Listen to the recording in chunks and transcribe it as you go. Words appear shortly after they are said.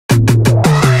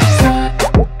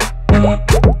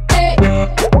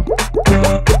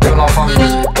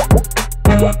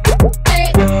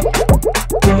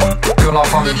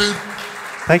please.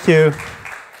 Thank you.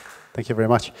 Thank you very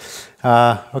much.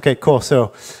 Okay, cool.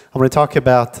 So I'm going to talk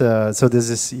about, so this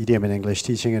is idiom in English,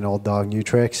 teaching an old dog new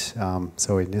tricks.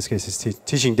 So in this case, it's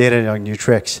teaching Datadog new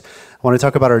tricks. I want to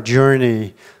talk about our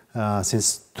journey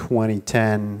since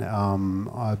 2010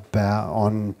 about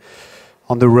on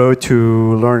the road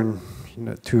to learn,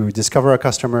 to discover our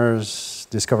customers,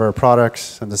 discover our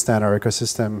products, understand our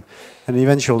ecosystem, and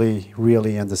eventually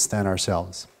really understand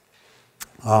ourselves.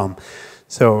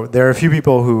 So there are a few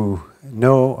people who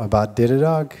know about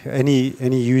Datadog.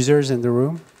 Any users in the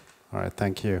room? All right,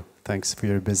 thank you. Thanks for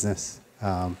your business.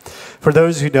 For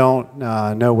those who don't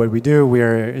know what we do, we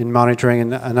are in monitoring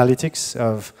and analytics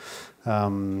of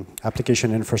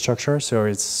application infrastructure. So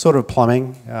it's sort of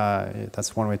plumbing.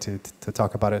 That's one way to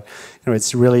talk about it.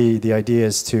 It's really, the idea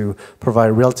is to provide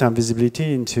real-time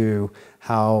visibility into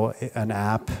how an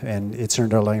app and its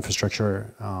underlying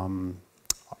infrastructure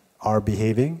are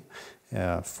behaving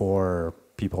for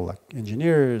people like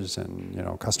engineers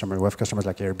and customers. We have customers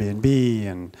like Airbnb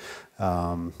and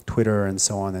Twitter and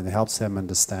so on, and it helps them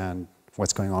understand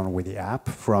what's going on with the app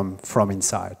from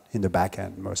inside, in the back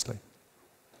end mostly.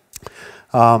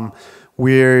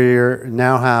 We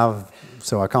now have,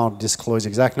 so I can't disclose the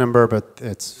exact number, but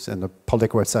it's in the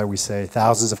public website we say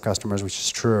thousands of customers, which is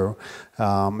true.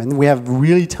 And we have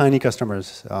really tiny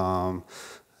customers,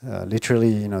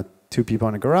 literally 2 people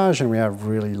in a garage, and we have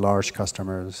really large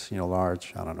customers,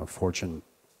 large, I don't know, Fortune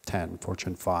 10,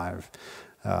 Fortune 5.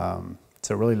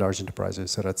 So really large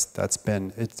enterprises. So that's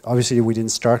been, obviously we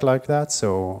didn't start like that,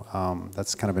 so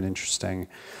that's kind of an interesting,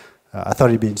 I thought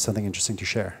it'd be something interesting to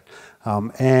share.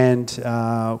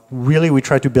 Really we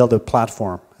try to build a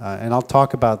platform, and I'll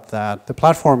talk about that. The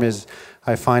platform is,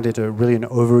 I find it really an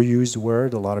overused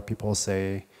word. A lot of people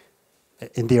say,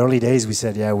 in the early days we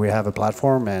said, yeah, we have a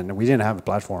platform, and we didn't have a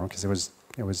platform because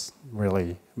it was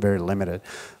really very limited.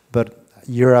 But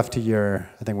year after year,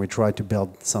 I think we tried to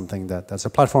build something that's a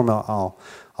platform. I'll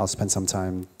spend some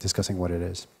time discussing what it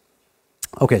is.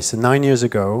 Okay, so 9 years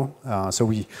ago, so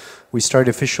we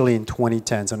started officially in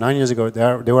 2010. So 9 years ago,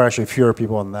 there were actually fewer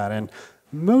people than that, and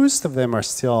most of them are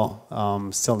still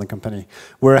in the company.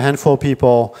 We're a handful of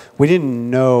people. We didn't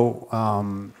know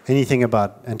anything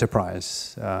about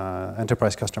enterprise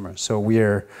customers. So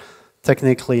we're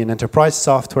technically an enterprise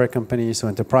software company. So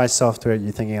enterprise software,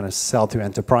 you think you're going to sell to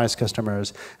enterprise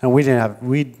customers, and we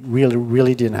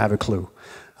really didn't have a clue.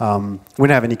 We didn't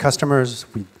have any customers.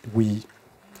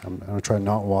 I'm going to try to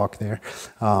not walk there.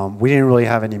 We didn't really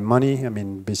have any money. I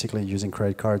mean, basically using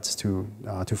credit cards to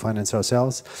finance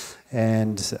ourselves.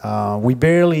 And we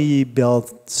barely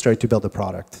started to build a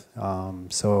product.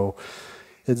 So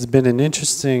it's been an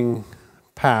interesting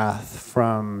path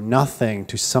from nothing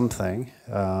to something.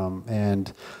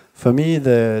 And for me,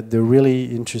 the really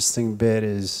interesting bit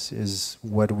is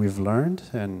what we've learned,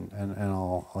 and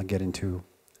I'll get into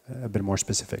a bit more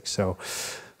specifics. So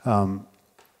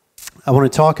I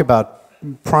want to talk about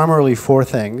primarily 4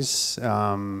 things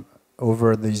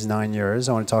over these 9 years.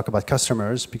 I want to talk about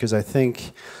customers, because I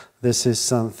think this is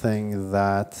something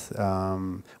that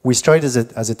we started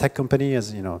as a tech company,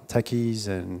 as techies,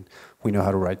 and we know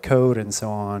how to write code and so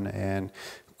on. And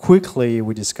quickly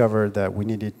we discovered that we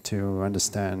needed to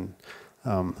understand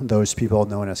those people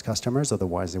known as customers,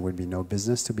 otherwise there would be no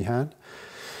business to be had.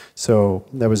 So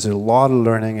there was a lot of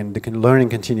learning, and the learning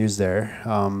continues there.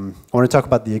 I want to talk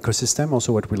about the ecosystem,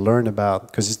 also what we learned about,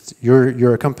 because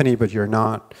you're a company, but you're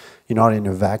not in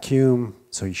a vacuum.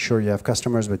 So sure, you have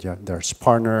customers, but there's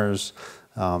partners.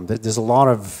 There's a lot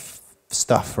of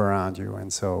stuff around you,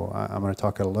 and so I'm going to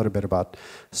talk a little bit about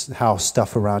how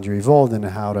stuff around you evolved and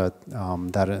how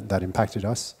that impacted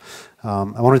us.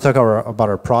 I want to talk about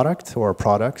our product or our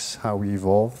products, how we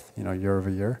evolve, year over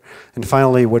year, and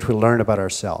finally what we learned about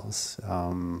ourselves.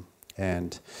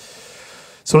 And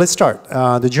so let's start.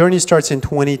 The journey starts in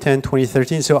 2010,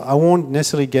 2013. So I won't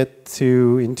necessarily get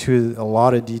into a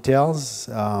lot of details.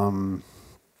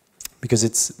 Because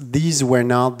these were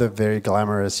not the very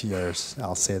glamorous years,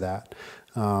 I'll say that.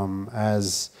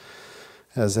 As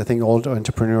I think all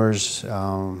entrepreneurs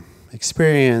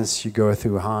experience, you go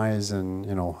through highs and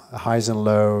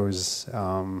lows,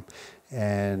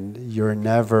 and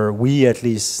we at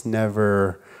least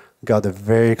never got a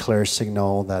very clear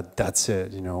signal that that's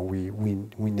it.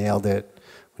 We nailed it.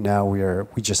 Now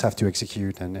we just have to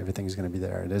execute, and everything's going to be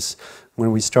there.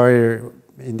 When we started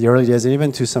in the early days, and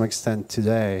even to some extent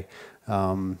today.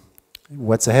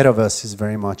 What's ahead of us is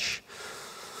very much,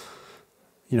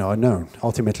 unknown,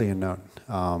 ultimately unknown.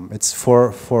 It's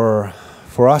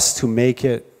for us to make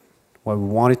it what we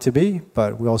want it to be,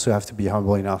 but we also have to be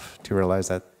humble enough to realize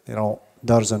that it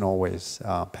doesn't always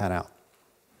pan out.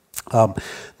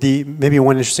 Maybe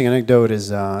one interesting anecdote is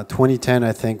 2010,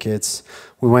 I think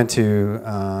we went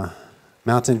to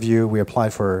Mountain View, we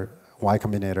applied for Y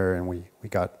Combinator, and we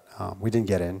didn't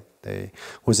get in. It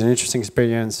was an interesting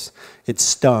experience. It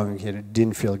stung, it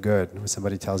didn't feel good when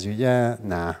somebody tells you, yeah,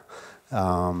 nah.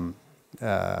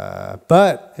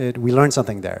 But we learned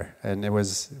something there, and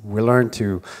we learned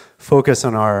to focus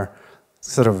on on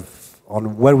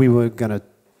what we were gonna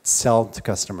sell to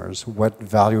customers, what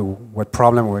value, what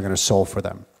problem we're going to solve for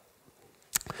them.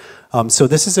 So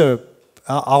this is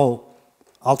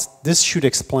this should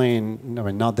explain, I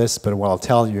mean, not this, but what I'll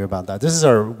tell you about that. This is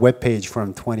our web page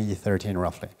from 2013,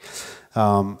 roughly.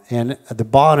 And at the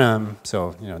bottom,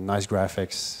 so, nice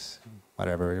graphics,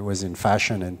 whatever, it was in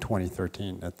fashion in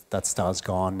 2013. That style's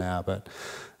gone now, but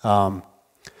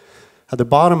at the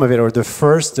bottom of it, or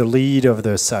the lead of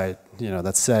the site,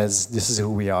 that says this is who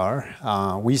we are.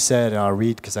 We said, I'll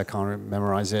read because I can't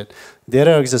memorize it.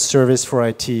 Datadog is a service for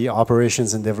IT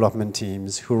operations and development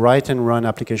teams who write and run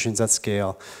applications at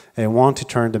scale and want to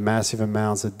turn the massive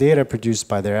amounts of data produced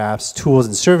by their apps, tools,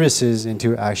 and services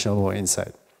into actionable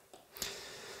insight.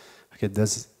 Okay,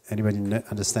 does anybody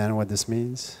understand what this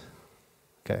means?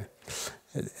 Okay.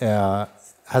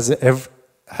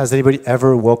 Has anybody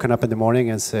ever woken up in the morning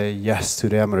and say, yes,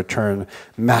 today I'm going to turn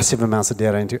massive amounts of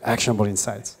data into actionable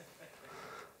insights?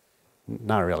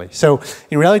 Not really. So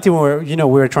in reality, we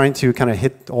were trying to kind of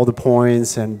hit all the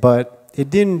points, but it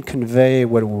didn't convey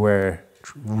what we were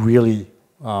really,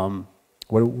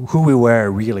 who we were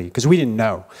really, because we didn't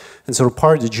know. And so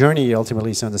part of the journey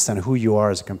ultimately is to understand who you are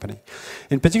as a company.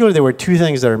 In particular, there were two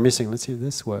things that are missing. Let's see if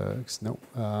this works. No,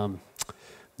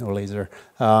 no laser.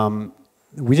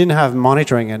 We didn't have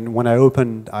monitoring, and when I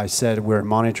opened, I said we're a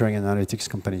monitoring and analytics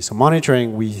company. So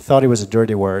monitoring, we thought it was a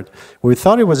dirty word. We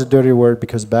thought it was a dirty word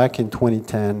because back in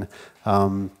 2010,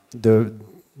 the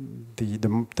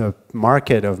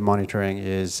market of monitoring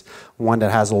is one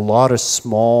that has a lot of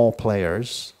small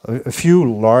players, a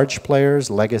few large players,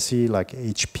 legacy like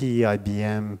HP,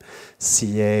 IBM,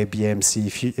 CA,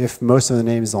 BMC. If most of the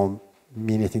names don't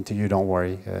mean anything to you, don't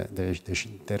worry, they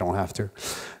don't have to.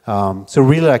 So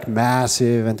really like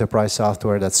massive enterprise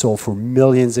software that's sold for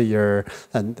millions a year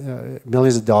and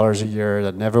millions of dollars a year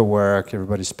that never work.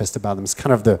 Everybody's pissed about them. It's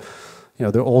kind of the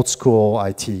old school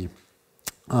IT.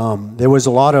 There was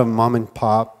a lot of mom and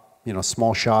pop,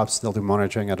 small shops. They'll do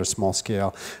monitoring at a small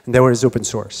scale, and there was open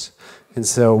source. And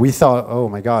so we thought, oh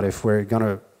my God, if we're going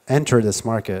to enter this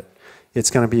market, it's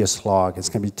going to be a slog. It's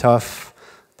going to be tough.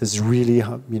 There's really,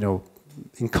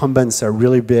 incumbents are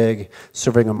really big,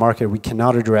 serving a market we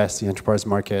cannot address, the enterprise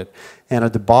market. And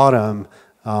at the bottom,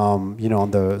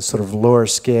 on the sort of lower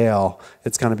scale,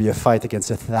 it's going to be a fight against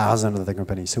 1,000 other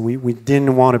companies. So we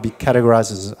didn't want to be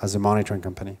categorized as a monitoring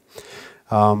company.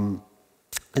 And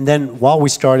then while we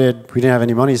started, we didn't have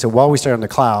any money, so while we started on the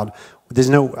cloud, there's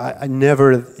I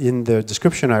never, in the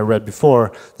description I read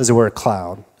before, there's the word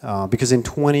cloud. Because in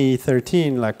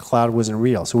 2013, like, cloud wasn't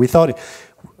real. So we thought,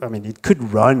 it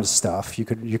could run stuff. We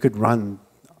could run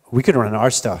our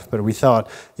stuff, but we thought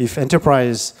if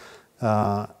enterprises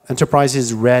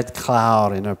read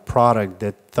cloud in a product,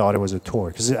 they thought it was a toy.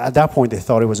 Because at that point, they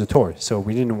thought it was a toy. So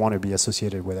we didn't want to be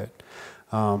associated with it.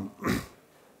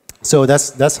 So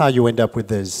that's how you end up with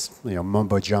this,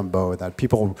 mumbo jumbo that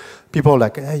people are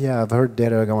like, hey, yeah, I've heard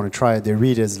Datadog, I want to try it. They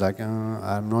read it, it's like,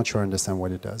 I'm not sure I understand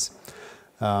what it does.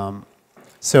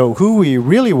 So who we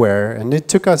really were, and it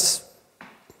took us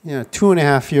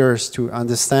 2.5 years to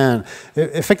understand.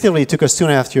 Effectively, it took us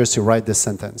 2.5 years to write this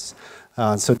sentence.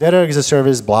 So Datadog is a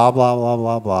service, blah, blah, blah,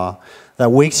 blah, blah, that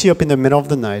wakes you up in the middle of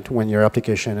the night when your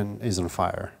application is on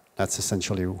fire. That's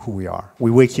essentially who we are.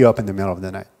 We wake you up in the middle of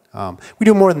the night. We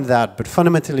do more than that, but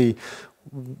fundamentally,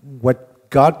 what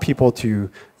got people to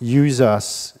use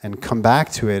us and come back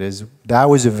to it is that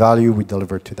was the value we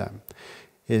delivered to them.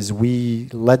 Is we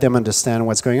let them understand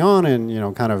what's going on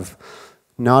and kind of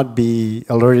not be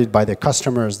alerted by their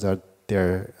customers that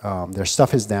their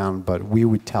stuff is down, but we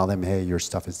would tell them, hey, your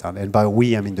stuff is down. And by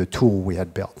we, I mean the tool we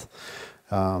had built.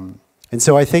 And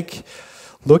so I think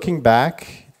looking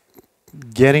back,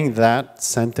 getting that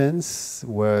sentence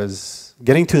was,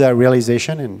 getting to that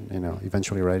realization and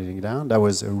eventually writing it down, that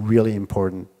was a really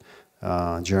important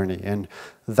journey. And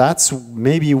that's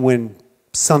maybe when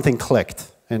something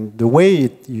clicked. And the way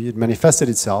it manifested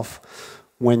itself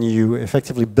when you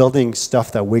effectively building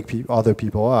stuff that wake other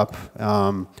people up,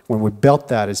 when we built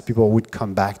that, is people would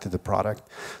come back to the product.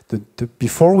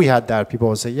 Before we had that, people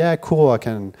would say, yeah, cool, I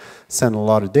can send a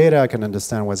lot of data, I can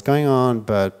understand what's going on,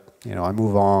 but I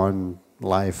move on,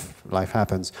 life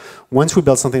happens. Once we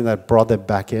built something that brought them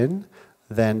back in,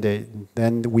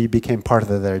 then we became part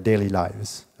of their daily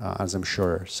lives, as I'm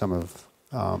sure some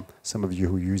of you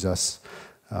who use us,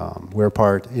 we're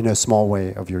part in a small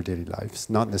way of your daily lives.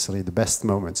 Not necessarily the best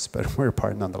moments, but we're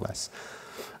part nonetheless.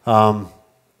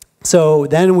 So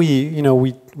then we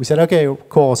said, okay,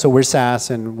 cool. So we're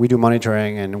SaaS and we do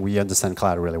monitoring and we understand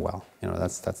cloud really well.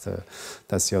 That's the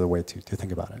other way to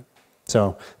think about it.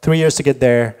 So 3 years to get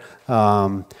there,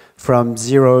 from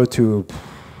 0 to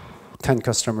 10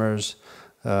 customers,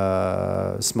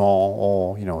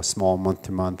 small, small month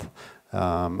to month.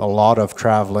 A lot of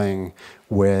traveling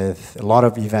with a lot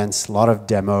of events, a lot of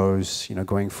demos,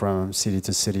 going from city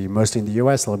to city, mostly in the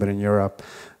US, a little bit in Europe,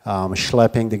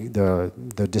 schlepping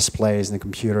the displays and the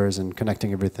computers and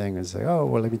connecting everything and say, oh,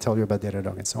 well, let me tell you about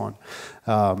Datadog and so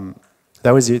on.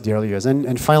 That was the early years.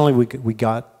 And finally, we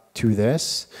got to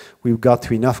this. We got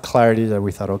to enough clarity that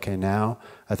we thought, okay, now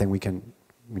I think we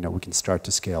can start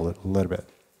to scale it a little bit.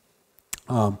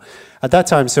 At that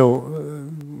time,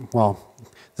 well,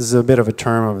 this is a bit of a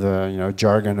term of the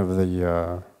jargon of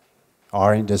the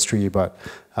our industry, but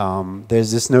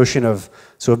there's this notion of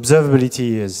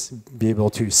observability is be able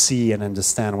to see and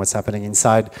understand what's happening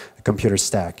inside a computer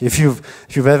stack. If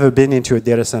you've ever been into a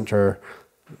data center,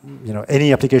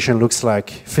 any application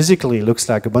physically looks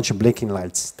like a bunch of blinking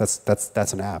lights.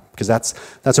 That's an app, because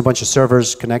that's a bunch of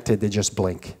servers connected. They just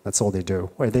blink. That's all they do.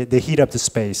 Or they heat up the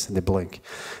space and they blink.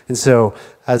 And so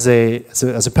as a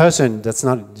person,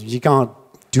 you can't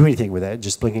do anything with it.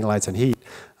 Just blinking lights and heat.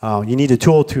 You need a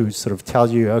tool to sort of tell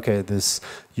you, okay,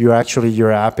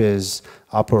 your app is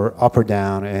up or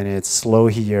down, and it's slow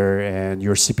here, and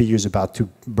your CPU is about to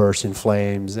burst in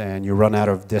flames, and you run out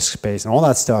of disk space, and all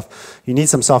that stuff. You need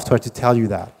some software to tell you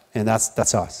that, and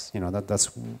that's us. That's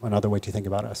another way to think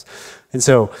about us. And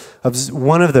so,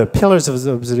 one of the pillars of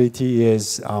observability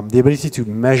is the ability to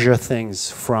measure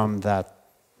things from that,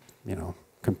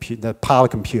 that pile of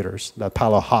computers, that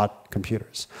pile of hot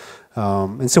computers.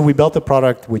 And so we built a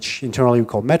product which internally we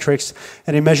call metrics,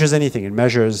 and it measures anything. It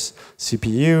measures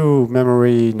CPU,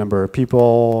 memory, number of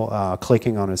people,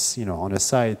 clicking on a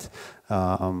site,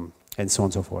 and so on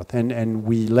and so forth. And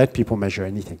we let people measure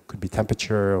anything. It could be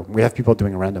temperature. We have people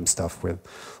doing random stuff with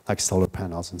like solar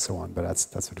panels and so on, but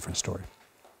that's a different story.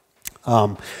 So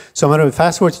I'm going to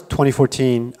fast forward to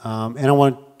 2014, and I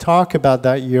want to talk about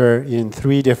that year in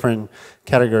 3 different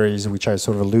categories, which I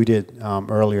sort of alluded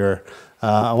earlier.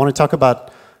 I want to talk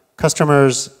about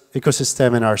customers,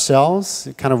 ecosystem, and ourselves,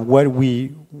 kind of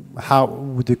how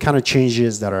the kind of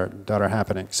changes that are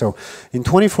happening. So in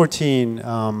 2014,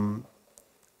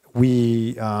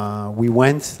 we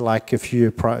went like a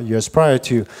few years prior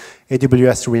to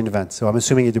AWS reInvent. So I'm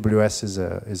assuming AWS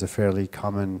is a fairly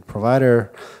common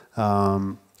provider,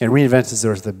 and reInvent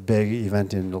is the big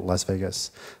event in Las Vegas,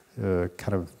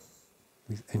 kind of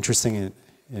interesting.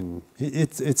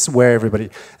 It's where everybody,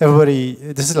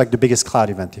 this is like the biggest cloud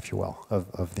event, if you will,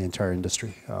 of the entire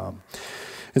industry.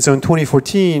 And so in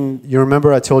 2014, you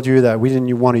remember I told you that we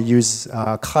didn't want to use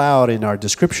cloud in our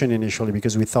description initially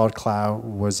because we thought cloud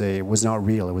was not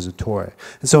real, it was a toy.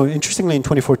 And so interestingly, in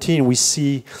 2014, we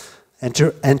see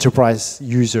enterprise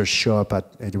users show up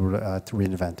at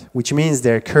reInvent, which means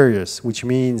they're curious, which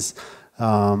means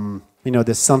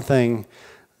there's something.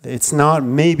 It's not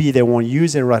maybe they won't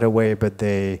use it right away, but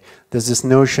there's this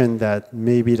notion that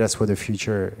maybe that's where the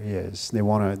future is. They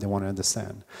want to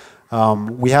understand.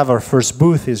 We have our first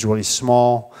booth is really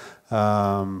small,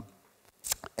 and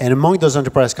among those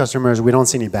enterprise customers, we don't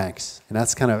see any banks, and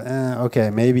that's kind of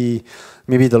okay. Maybe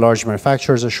the large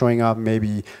manufacturers are showing up.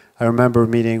 Maybe I remember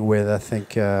meeting with I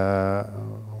think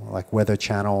like Weather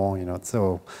Channel,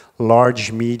 so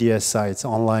large media sites,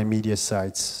 online media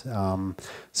sites.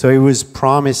 So it was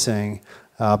promising,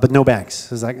 but no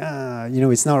banks. It's like,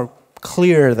 it's not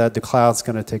clear that the cloud's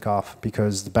going to take off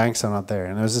because the banks are not there.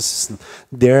 And there's this,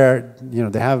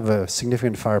 they have a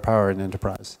significant firepower in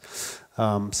enterprise.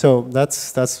 So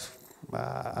that's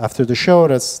after the show.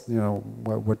 That's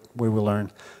what we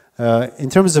learned. In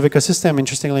terms of ecosystem,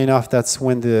 interestingly enough, that's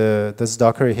when this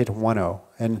Docker hit 1.0.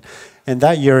 And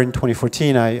that year in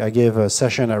 2014, I gave a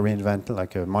session at reInvent,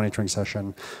 like a monitoring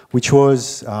session, which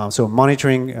was so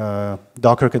monitoring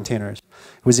Docker containers.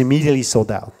 It was immediately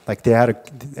sold out. Like they had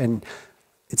and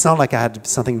it's not like I had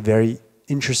something very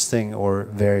interesting or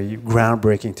very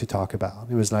groundbreaking to talk about.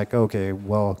 It was like, okay,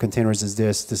 well, containers is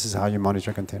this is how you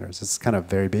monitor containers. It's kind of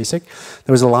very basic.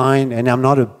 There was a line, and I'm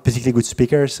not a particularly good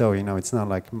speaker, so it's not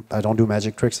like I don't do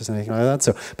magic tricks or anything like that.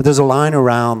 So, but there's a line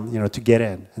around, to get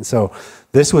in. And so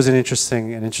this was an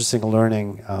interesting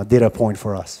learning data point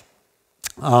for us.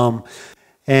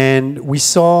 And we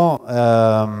saw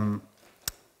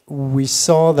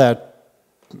that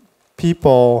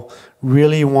people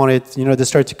really wanted, they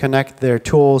started to connect their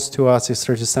tools to us, they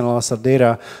started to send us of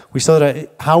data. We saw that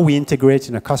how we integrate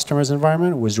in a customer's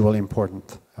environment was really important.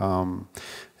 And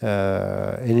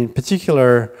in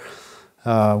particular,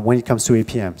 when it comes to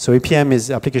APM. So APM is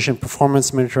application performance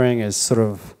monitoring, is sort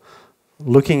of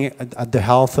looking at the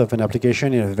health of an application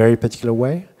in a very particular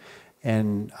way.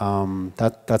 And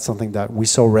that's something that we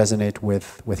saw resonate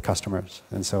with customers.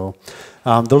 And so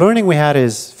the learning we had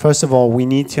is, first of all, we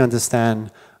need to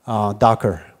understand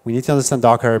Docker. We need to understand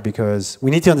Docker because we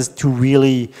need to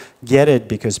really get it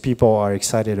because people are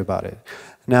excited about it.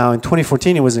 Now, in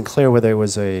 2014, it wasn't clear whether it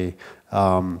was it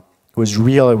was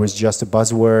real, it was just a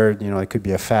buzzword, it could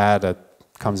be a fad that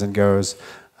comes and goes.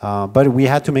 But we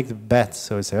had to make the bet.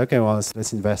 So we say, okay, well,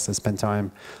 let's invest, let's spend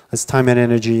time, let's time and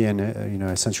energy and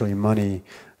essentially money,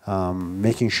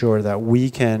 making sure that we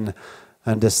can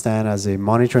understand as a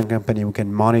monitoring company, we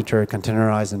can monitor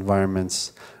containerized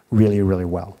environments really, really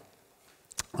well.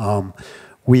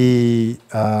 We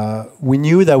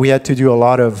knew that we had to do a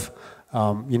lot of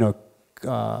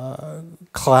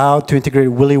cloud to integrate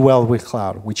really well with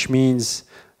cloud, which means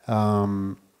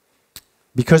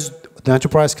because the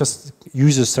enterprise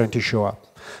users starting to show up.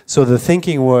 So the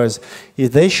thinking was,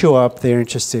 if they show up, they're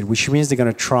interested, which means they're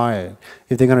going to try it.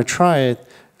 If they're going to try it,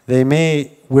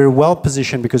 we're well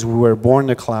positioned because we were born in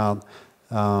the cloud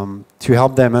to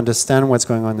help them understand what's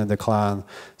going on in the cloud.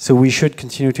 So we should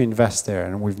continue to invest there,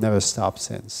 and we've never stopped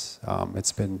since.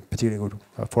 It's been particularly good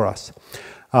for us.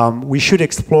 We should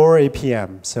explore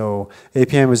APM. So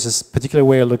APM is this particular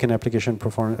way of looking at application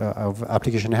performance of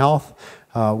application health.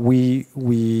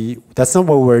 That's not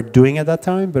what we were doing at that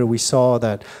time, but we saw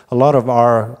that a lot of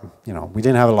our, we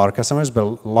didn't have a lot of customers, but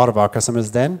a lot of our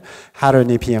customers then had an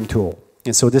APM tool.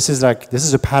 And so this is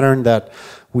a pattern that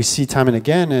we see time and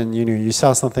again. And you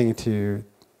sell something to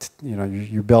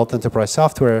you build enterprise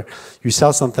software, you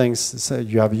sell something, so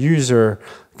you have a user.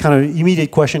 Kind of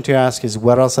immediate question to ask is,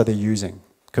 what else are they using?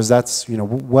 Because that's,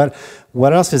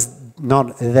 what else is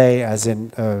not they as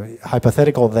in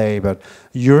hypothetical they, but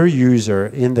your user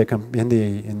in the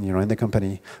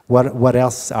company. What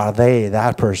else are they,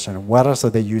 that person? What else are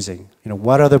they using?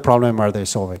 What other problem are they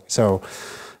solving? So,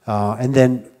 and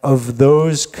then of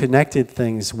those connected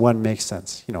things, one makes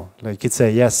sense. Like you could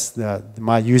say, yes,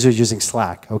 my user is using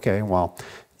Slack. Okay, well,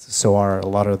 so are a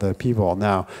lot of the people.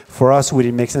 Now, for us, would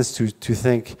it make sense to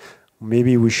think?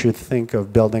 Maybe we should think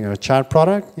of building a chat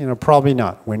product. Probably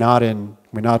not. We're not in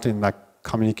that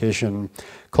communication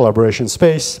collaboration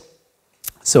space,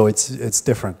 so it's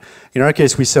different. In our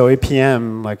case, we saw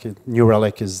APM, like New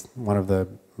Relic is one of the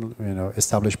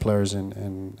established players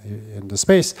in the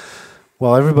space.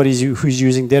 Well, everybody who's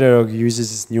using Datadog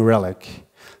uses New Relic.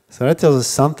 So that tells us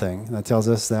something. That tells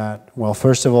us that, well,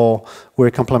 first of all,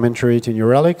 we're complementary to New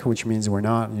Relic, which means we're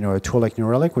not a tool like New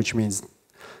Relic, which means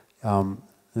a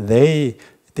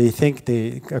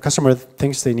customer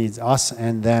thinks they need us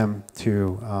and them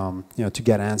to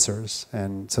get answers,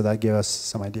 and so that gave us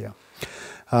some idea.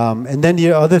 And then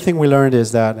the other thing we learned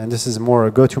is that, and this is more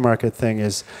a go-to-market thing,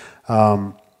 is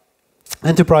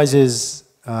enterprises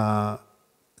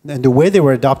and the way they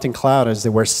were adopting cloud is they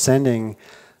were sending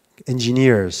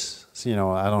engineers. So,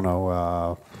 I don't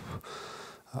know,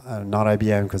 not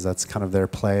IBM because that's kind of their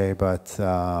play, but.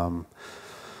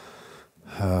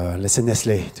 Let's say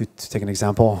Nestlé, to take an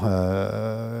example,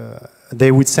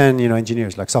 they would send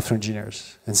engineers, like software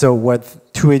engineers, and so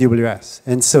to AWS.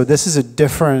 And so this is a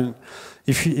different.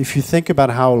 If you think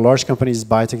about how large companies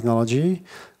buy technology,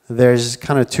 there's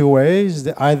kind of two ways.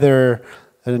 Either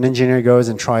an engineer goes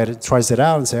and tries it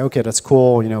out and say, okay, that's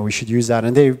cool, we should use that,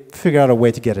 and they figure out a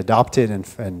way to get adopted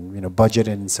and budget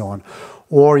it and so on.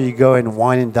 Or you go and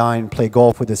wine and dine, play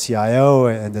golf with the CIO,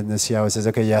 and then the CIO says,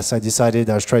 okay, yes, I decided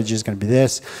our strategy is going to be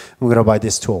this. We're going to buy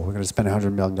this tool. We're going to spend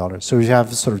 $100 million. So you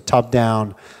have sort of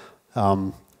top-down,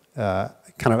 kind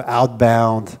of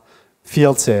outbound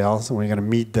field sales, and we're going to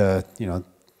meet the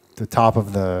top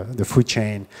of the food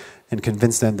chain and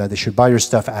convince them that they should buy your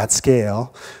stuff at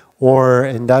scale. Or,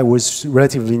 and that was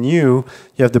relatively new,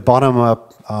 you have the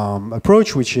bottom-up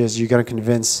approach, which is you're going to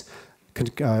convince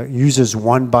users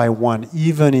one by one,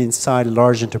 even inside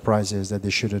large enterprises, that they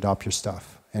should adopt your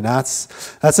stuff. And that's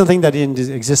something that didn't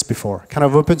exist before. Kind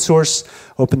of open source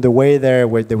opened the way there,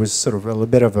 where there was sort of a little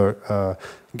bit of a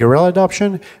guerrilla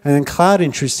adoption. And then cloud,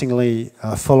 interestingly,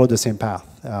 followed the same path.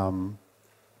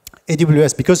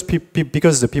 AWS,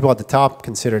 because the people at the top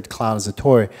considered cloud as a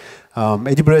toy,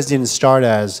 AWS didn't start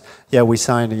as, yeah, we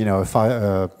signed a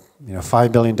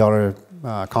 $5 billion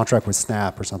contract with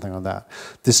Snap or something like that.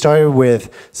 They started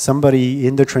with somebody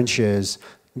in the trenches,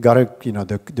 got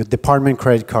the department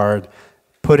credit card,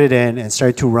 put it in and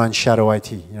started to run shadow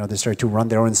IT. You know, they started to run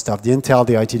their own stuff. They didn't tell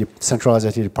the centralized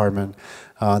IT department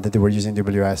that they were using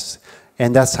AWS.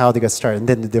 And that's how they got started. And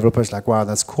then the developers like, wow,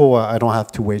 that's cool. I don't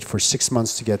have to wait for 6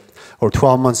 months to get, or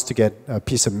 12 months to get a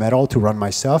piece of metal to run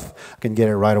my stuff. I can get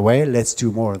it right away. Let's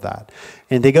do more of that.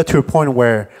 And they got to a point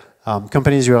where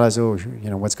companies realize, oh, you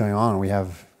know, what's going on? We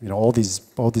have, you know, all these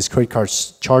credit card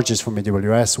charges from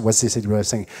AWS. What's this AWS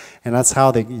thing? And that's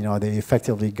how they, you know, they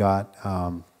effectively got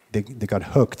they got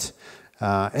hooked.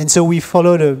 And so we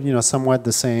followed, you know, somewhat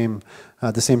the same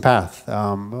path.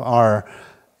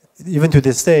 Even to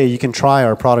this day, you can try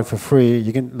our product for free.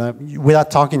 You can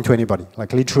without talking to anybody.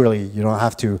 Like literally, you don't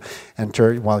have to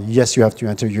enter. Well, yes, you have to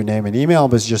enter your name and email,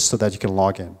 but it's just so that you can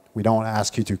log in. We don't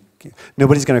ask you to.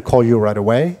 Nobody's going to call you right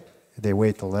away. They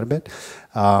wait a little bit,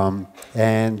 and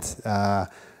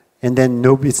then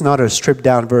it's not a stripped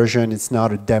down version. It's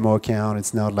not a demo account.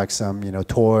 It's not like some, you know,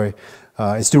 toy.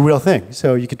 It's the real thing.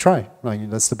 So you could try. Like,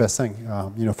 that's the best thing,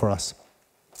 you know, for us.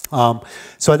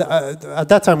 So at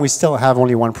that time, we still have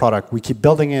only one product. We keep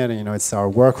building it, and, you know, it's our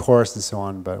workhorse and so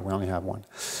on, but we only have one.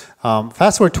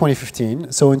 Fast forward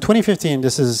 2015. So in 2015,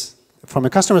 this is, from a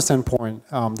customer standpoint,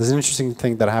 there's an interesting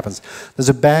thing that happens. There's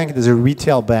a bank, there's a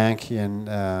retail bank in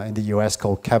the US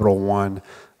called Capital One.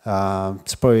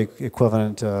 It's probably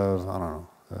equivalent of, I don't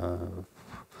know,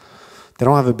 they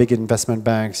don't have a big investment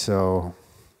bank, so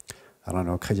I don't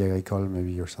know, Crédit Agricole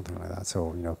maybe or something like that.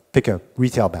 So, you know, pick a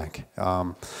retail bank.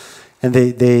 And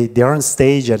they are on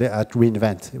stage at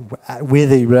reInvent with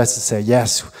the US to say,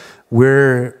 yes,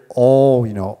 we're all,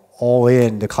 you know, all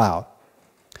in the cloud.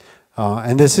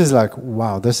 And this is like,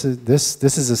 wow, this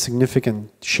is a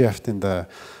significant shift in the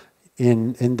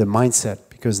mindset,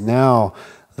 because now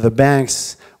the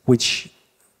banks, which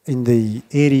in the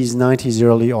 80s, 90s,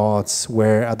 early aughts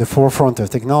were at the forefront of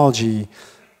technology,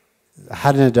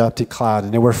 hadn't adopted cloud,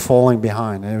 and they were falling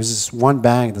behind. And there was this one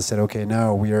bank that said, okay,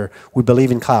 no, we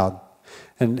believe in cloud.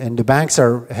 And the banks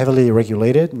are heavily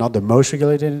regulated, not the most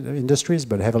regulated industries,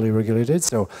 but heavily regulated.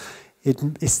 So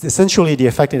it's essentially the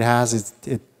effect it has is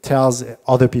it tells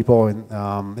other people in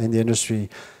the industry,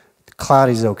 cloud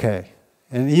is okay.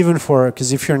 And even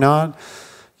because if you're not,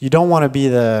 you don't want to be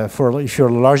if you're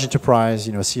a large enterprise,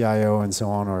 you know, CIO and so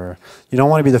on, or you don't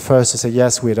want to be the first to say,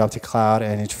 yes, we adopted cloud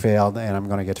and it failed and I'm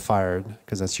going to get fired,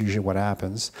 because that's usually what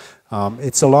happens.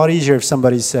 It's a lot easier if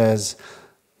somebody says,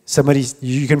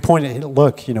 you can point at,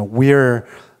 look, you know, we're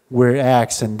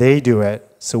X and they do it,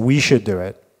 so we should do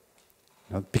it.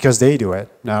 You know, because they do it.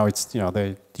 Now it's, you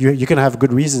know, you can have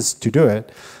good reasons to do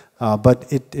it, but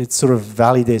it sort of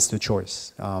validates the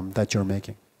choice that you're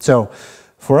making. So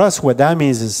for us, what that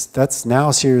means is that's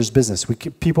now serious business.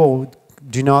 People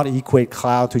do not equate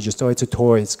cloud to just, oh, it's a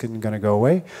toy, it's going to go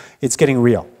away. It's getting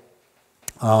real.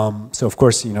 So of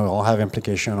course, you know, it'll have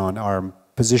implication on our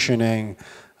positioning,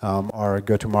 our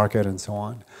go-to-market, and so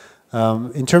on.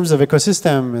 In terms of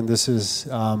ecosystem, and this is,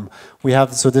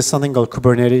 there's something called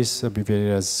Kubernetes,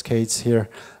 abbreviated as KATE here,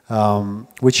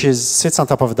 which sits on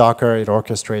top of Docker. It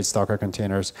orchestrates Docker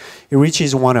containers. It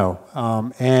reaches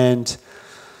 1.0, and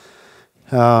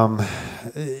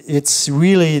it's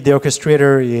really, the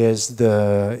orchestrator is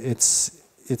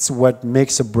it's what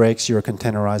makes or breaks your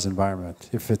containerized environment.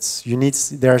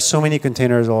 There are so many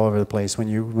containers all over the place. When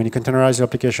you containerize your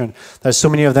application, there's so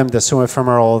many of them, they're so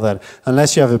ephemeral that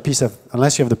unless you have the piece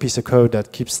of code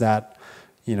that keeps that,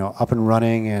 you know, up and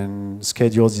running and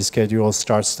schedules, deschedules,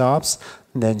 starts, stops,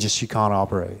 then just you can't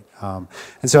operate. And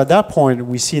so at that point,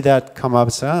 we see that come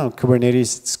up. So,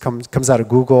 Kubernetes comes out of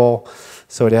Google,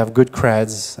 so they have good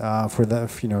creds for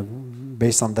that, you know,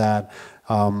 based on that.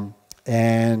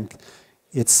 And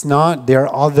it's not, there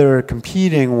are other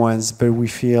competing ones, but we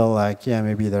feel like, yeah,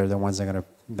 maybe they're the ones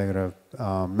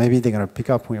maybe they're gonna pick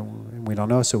up. We don't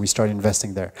know, so we start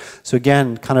investing there. So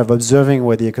again, kind of observing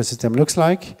what the ecosystem looks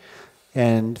like,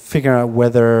 and figuring out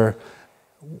whether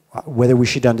we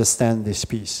should understand this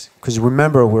piece. Because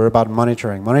remember, we're about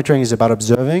monitoring. Monitoring is about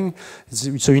observing.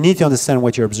 So you need to understand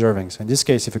what you're observing. So in this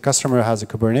case, if a customer has a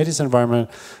Kubernetes environment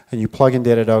and you plug in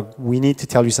Datadog, we need to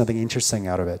tell you something interesting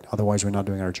out of it. Otherwise, we're not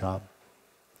doing our job.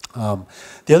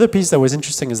 The other piece that was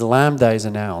interesting is Lambda is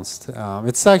announced.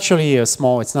 It's actually a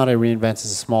small, it's not a reInvent, it's a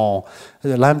small,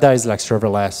 Lambda is like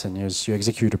serverless, and you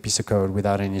execute a piece of code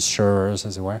without any servers,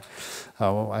 as it were.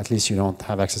 Well, at least you don't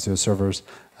have access to the servers.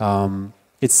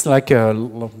 It's like a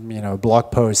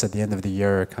blog post at the end of the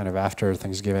year, kind of after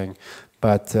Thanksgiving.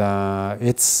 But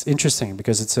it's interesting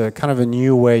because it's a kind of a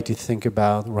new way to think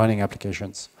about running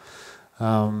applications.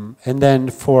 And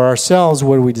then for ourselves,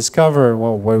 what we discover,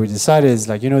 well, what we decided is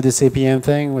like, you know, this APM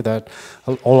thing with that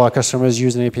all our customers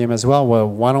use an APM as well. Well,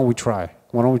 why don't we try?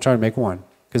 Why don't we try to make one?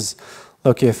 Because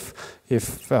look, if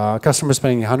a customer is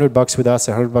spending $100 with us,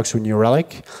 $100 with New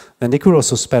Relic, then they could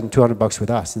also spend $200 with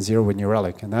us and zero with New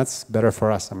Relic, and that's better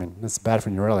for us. I mean, that's bad for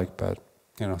New Relic, but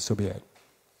so be it.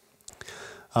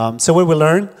 So what we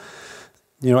learned,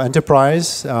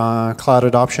 enterprise, cloud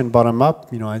adoption, bottom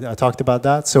up. I talked about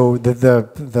that. So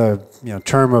the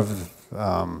term of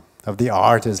the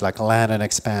art is like land and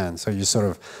expand. So you sort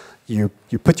of you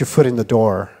put your foot in the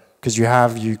door because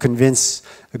you convince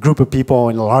a group of people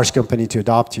in a large company to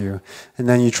adopt you, and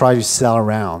then you try to sell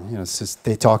around. It's just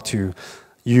they talk to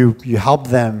you. You help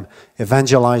them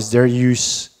evangelize their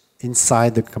use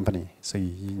inside the company. So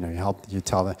you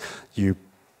tell them, you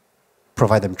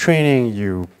provide them training,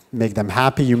 you make them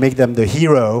happy, you make them the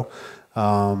hero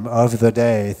of the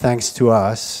day, thanks to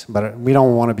us. But we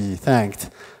don't want to be thanked;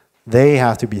 they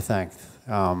have to be thanked.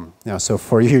 So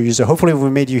for you, user, hopefully we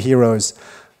made you heroes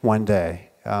one day.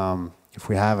 If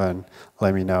we haven't,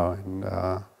 let me know, and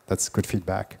that's good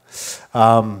feedback.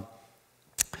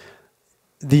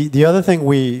 The other thing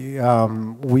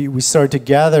we started to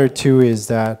gather too is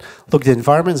that, look, the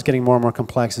environment is getting more and more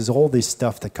complex. There's all this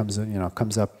stuff that comes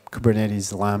up,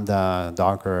 Kubernetes, Lambda,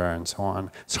 Docker, and so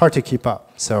on. It's hard to keep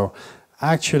up. So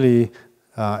actually,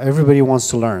 everybody wants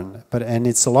to learn, and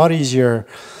it's a lot easier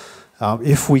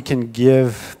if we can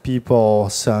give people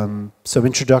some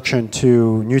introduction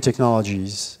to new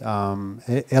technologies.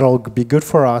 It'll be good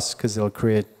for us because it'll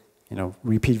create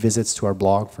repeat visits to our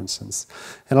blog, for instance.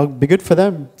 And it'll be good for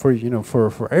them,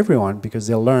 for everyone, because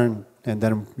they'll learn, and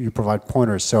then you provide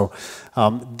pointers. So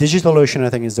DigitalOcean, I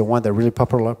think, is the one that really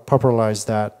popularized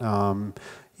that,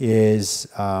 is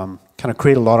kind of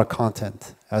create a lot of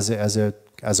content as a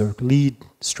lead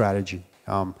strategy.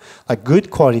 Like good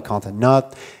quality content,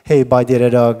 not hey buy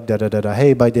Datadog, da da da da,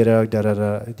 hey buy Datadog, da da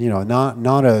da.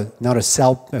 Not a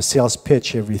sales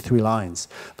pitch every 3 lines,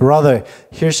 but rather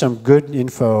here's some good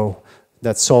info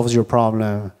that solves your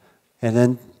problem, and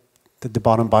then at the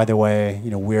bottom, by the way,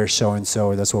 we're so and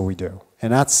so. That's what we do,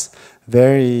 and that's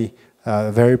very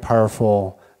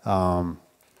powerful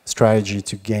strategy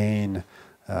to gain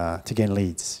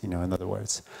leads. In other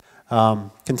words.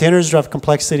 Containers drive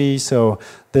complexity, so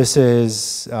this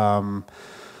is, it's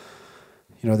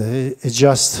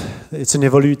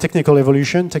an technical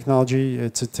evolution, technology.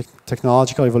 It's a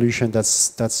technological evolution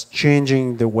that's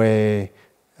changing the way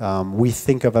we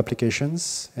think of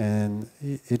applications, and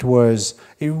it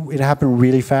happened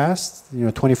really fast.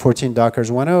 2014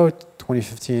 Docker's 1.0,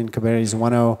 2015 Kubernetes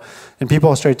 1.0, and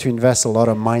people started to invest a lot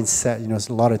of mindset,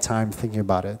 a lot of time thinking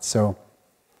about it. So.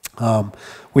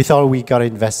 We thought we got to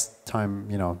invest time,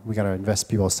 we got to invest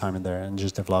people's time in there and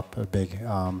just develop a big,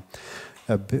 a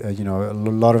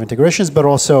lot of integrations. But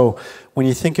also, when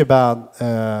you think about,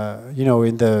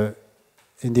 in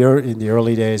the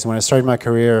early days when I started my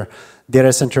career,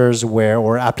 data centers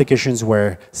or applications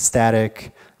were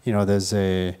static. There's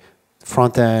a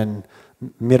front end,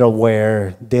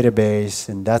 middleware, database,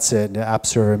 and that's it. The app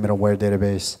server, middleware,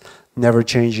 database. Never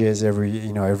changes every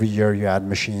year you add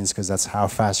machines because that's how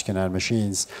fast you can add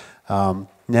machines.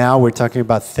 Now we're talking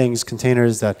about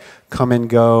containers that come and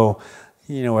go,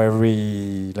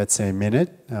 every, let's say, minute,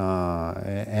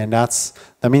 and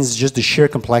that means just the sheer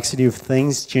complexity of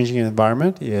things changing in the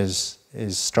environment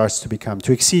starts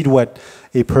to exceed what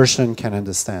a person can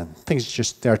understand.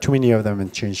 There are too many of them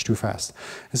and change too fast.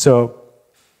 And so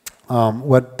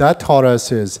what that taught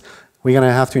us is we're going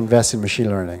to have to invest in machine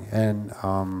learning, and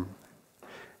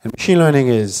machine learning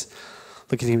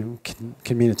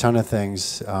can mean a ton of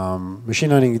things.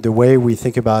 Machine learning, the way we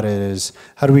think about it is,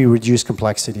 how do we reduce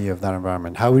complexity of that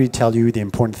environment? How do we tell you the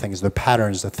important things, the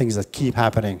patterns, the things that keep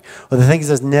happening, or the things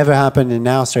that never happened and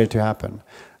now started to happen?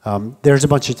 There's a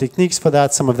bunch of techniques for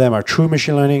that. Some of them are true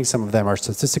machine learning. Some of them are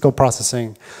statistical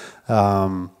processing.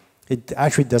 It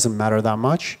actually doesn't matter that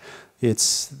much.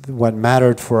 What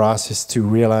mattered for us is to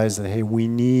realize that, hey, we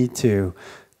need to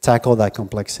tackle that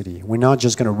complexity. We're not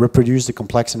just going to reproduce the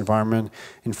complex environment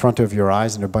in front of your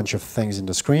eyes and a bunch of things in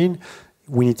the screen.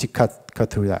 We need to cut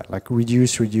through that, like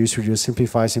reduce,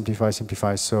 simplify.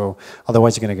 So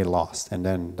otherwise you're going to get lost, and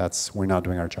then we're not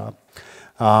doing our job.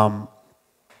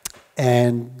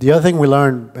 And the other thing we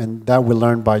learned, and that we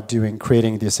learned by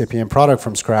creating the SAPM product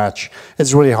from scratch,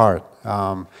 it's really hard.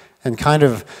 And kind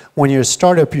of, when you're a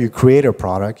startup, you create a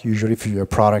product. Usually if you're a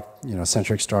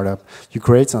product-centric startup, you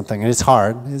create something, and it's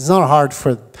hard. It's not hard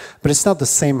but it's not the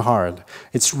same hard.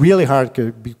 It's really hard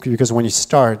because when you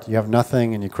start, you have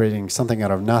nothing, and you're creating something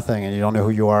out of nothing, and you don't know who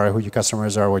you are, who your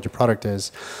customers are, what your product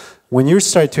is. When you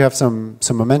start to have some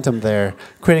momentum there,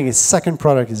 creating a second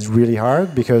product is really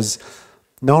hard, because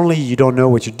not only you don't know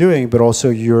what you're doing, but also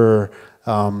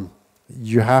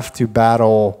you have to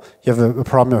battle, you have a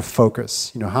problem of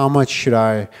focus. How much should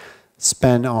I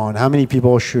spend on, how many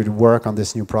people should work on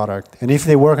this new product? And if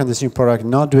they work on this new product,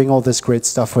 not doing all this great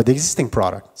stuff for the existing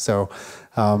product. So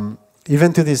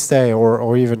even to this day,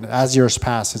 or even as years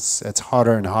pass, it's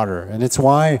harder and harder. And it's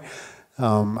why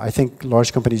I think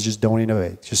large companies just don't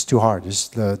innovate, just too hard.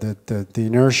 Just the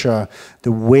inertia,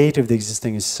 the weight of the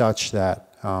existing is such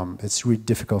that it's really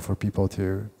difficult for people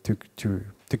to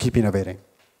keep innovating.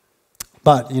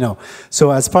 But,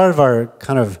 so as part of our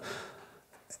kind of,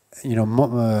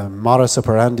 modus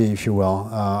operandi, if you will,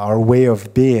 our way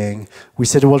of being, we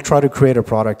said we'll try to create a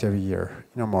product every year,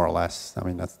 more or less. I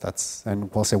mean, that's,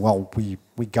 and we'll say, well, we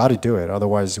got to do it.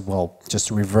 Otherwise, we'll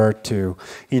just revert to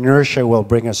inertia. Will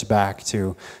bring us back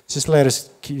to just let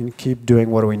us keep doing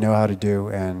what we know how to do,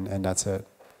 and that's it.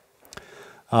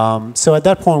 So at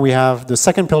that point, we have the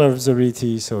second pillar of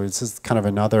observability. So it's just kind of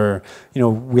another,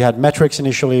 we had metrics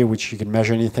initially, which you can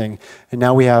measure anything. And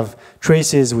now we have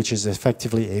traces, which is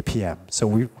effectively APM.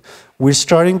 So we're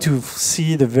starting to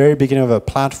see the very beginning of a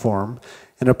platform.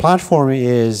 And a platform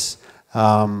is,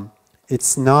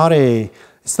 it's not a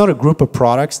group of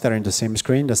products that are in the same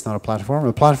screen. That's not a platform.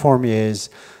 A platform is,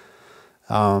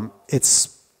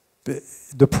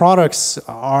 the products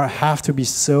have to be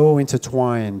so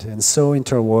intertwined and so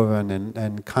interwoven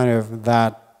and kind of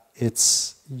that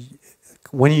it's,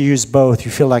 when you use both,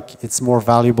 you feel like it's more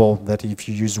valuable than if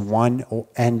you use one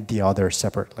and the other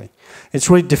separately. It's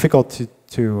really difficult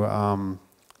to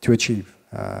achieve.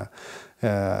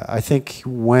 I think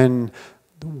when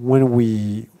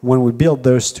we build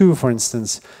those two, for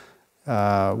instance,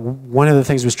 one of the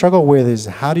things we struggle with is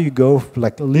how do you go,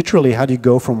 like literally, how do you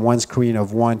go from one screen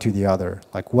of one to the other?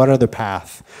 Like what are the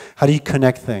paths? How do you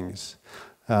connect things?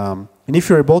 And if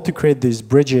you're able to create these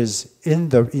bridges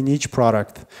in each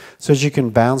product so that you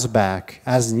can bounce back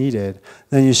as needed,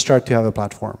 then you start to have a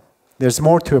platform. There's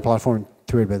more to a platform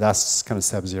to it, but that's kind of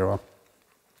step 0.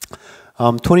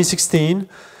 2016,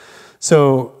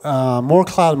 so more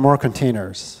cloud, more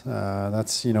containers.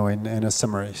 That's, in a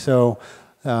summary. So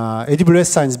AWS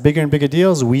signs bigger and bigger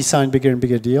deals. We sign bigger and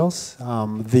bigger deals.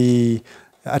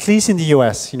 At least in the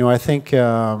US, I think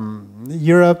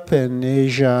Europe and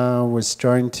Asia was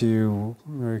starting to,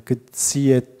 could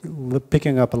see it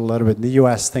picking up a little bit. In the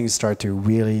US, things start to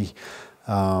really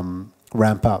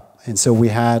ramp up. And so we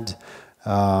had,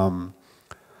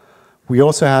 we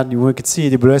could see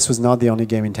AWS was not the only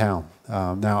game in town.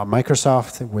 Now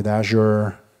Microsoft with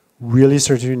Azure really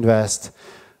started to invest.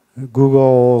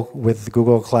 Google with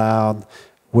Google Cloud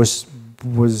was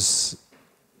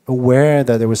aware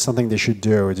that there was something they should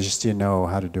do. They just didn't know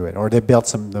how to do it. Or they built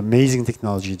some amazing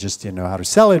technology, just didn't know how to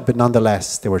sell it, but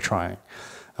nonetheless, they were trying.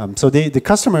 So the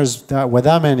customers, what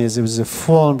that meant is it was a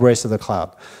full embrace of the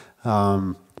cloud.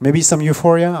 Maybe some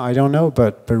euphoria, I don't know,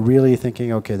 but really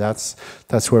thinking, okay, that's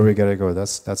where we gotta go.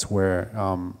 That's where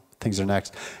things are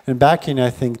next. And back in,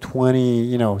 I think,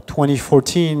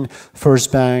 2014,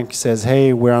 First Bank says,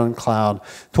 hey, we're on cloud.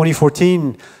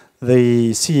 2014, the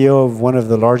CEO of one of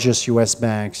the largest US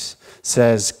banks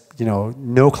says,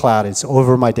 no cloud, it's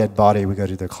over my dead body, we go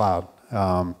to the cloud.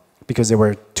 Because they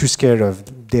were too scared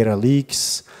of data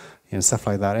leaks, stuff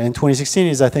like that. And 2016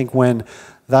 is, I think, when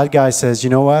that guy says, you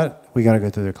know what, we gotta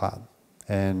go to the cloud.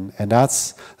 And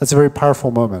that's a very powerful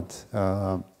moment.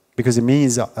 Because it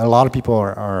means a lot of people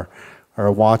are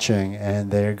watching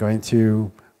and they're going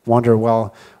to wonder,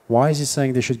 well, why is he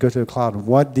saying they should go to the cloud?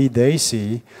 What did they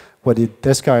see? What did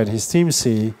this guy and his team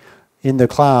see in the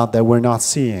cloud that we're not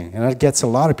seeing? And that gets a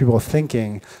lot of people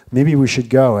thinking, maybe we should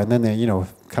go. And then they,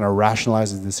 kind of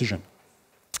rationalize the decision.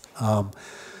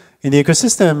 In the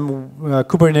ecosystem,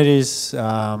 Kubernetes,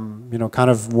 kind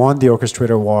of won the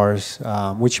orchestrator wars,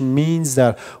 which means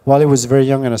that while it was very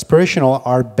young and aspirational,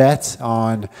 our bet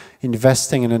on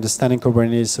investing and understanding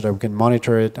Kubernetes so that we can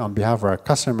monitor it on behalf of our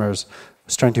customers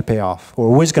was starting to pay off,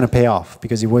 or was going to pay off,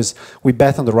 because we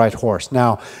bet on the right horse.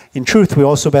 Now, in truth, we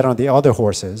also bet on the other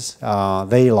horses.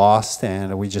 They lost,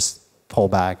 and we just pull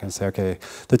back and say, okay,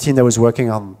 the team that was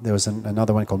working on, there was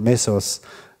another one called Mesos.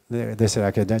 They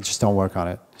said, okay, just don't work on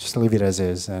it. Just leave it as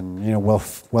is. And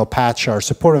we'll patch our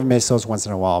support of Mesos once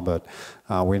in a while, but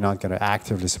we're not going to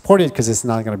actively support it because it's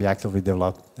not going to be actively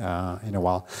developed in a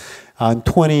while. In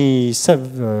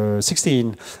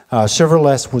 2016,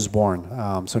 serverless was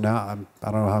born. So now,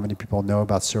 I don't know how many people know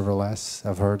about serverless.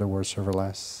 I've heard the word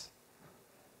serverless.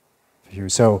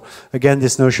 So again,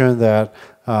 this notion that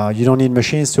you don't need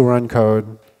machines to run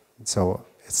code. So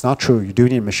it's not true. You do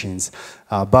need machines,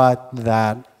 but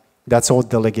that's all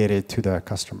delegated to the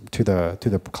customer, to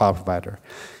the cloud provider.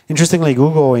 Interestingly,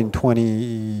 Google in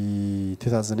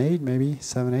 2008, maybe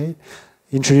 7, 8,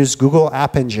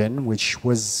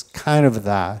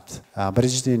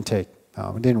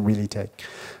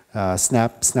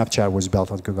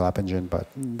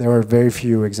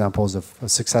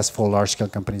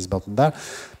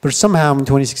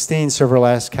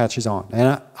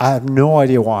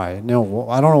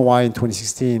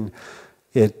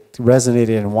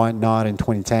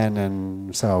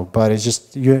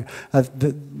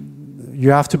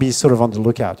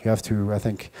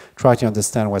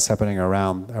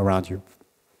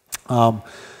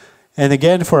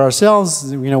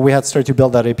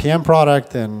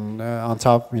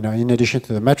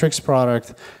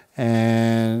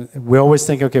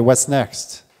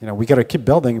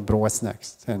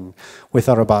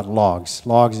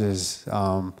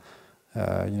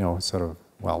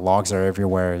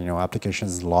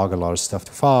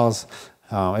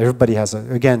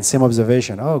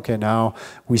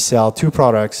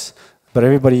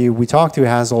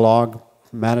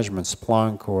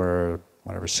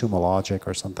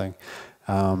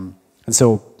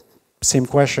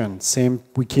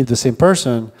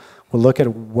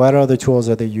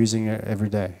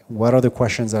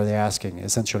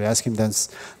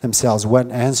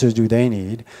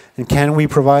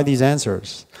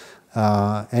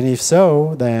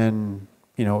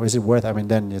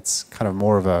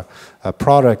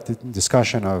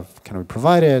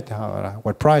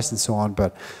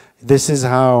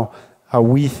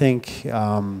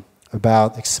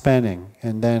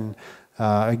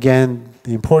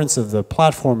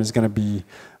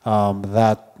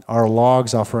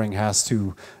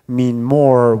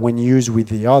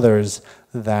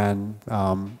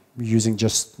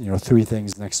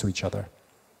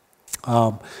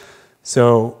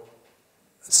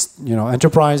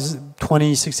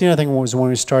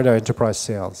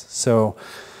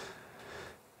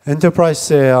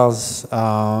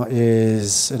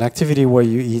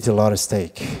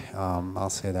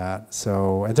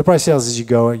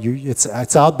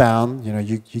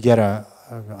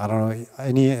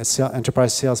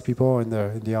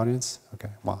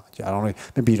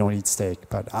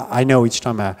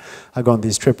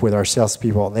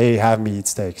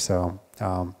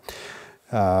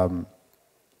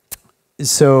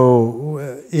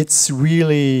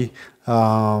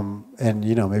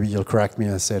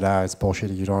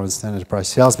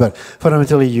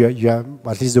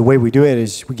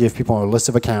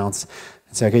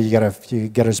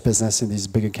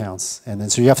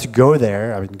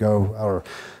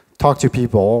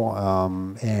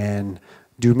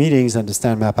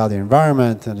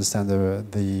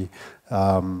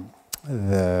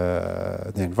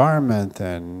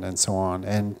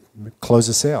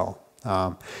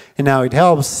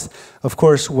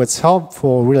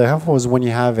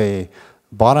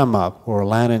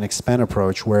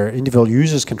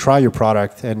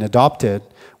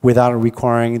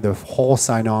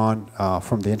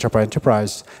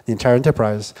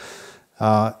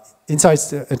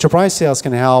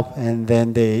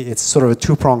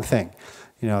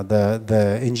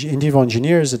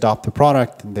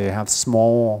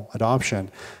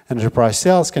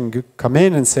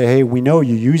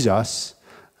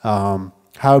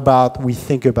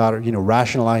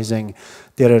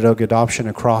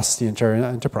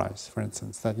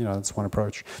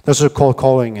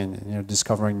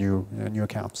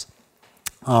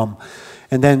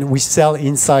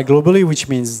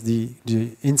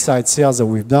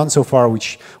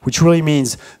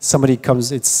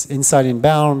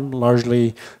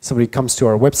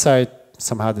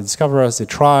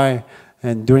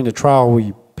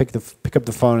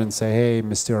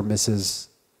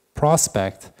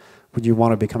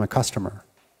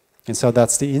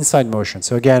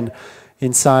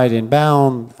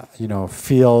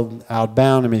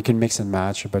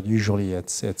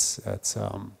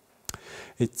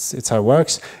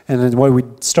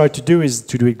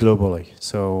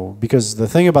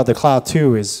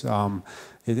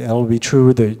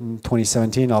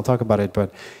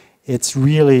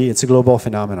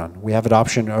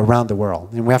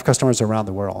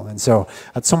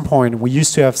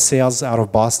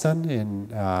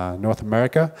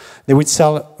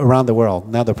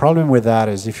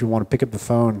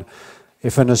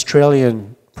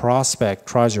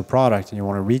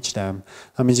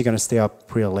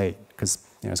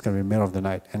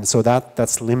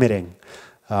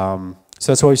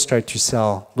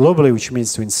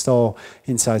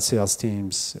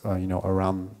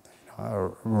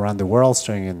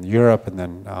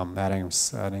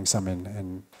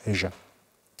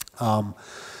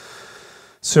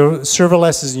 So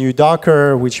serverless is new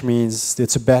Docker, which means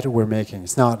it's a bet we're making.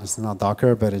 It's not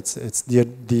Docker, but it's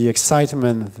the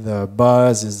excitement, the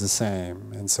buzz is the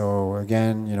same. And so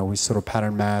again, you know, we sort of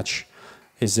pattern match.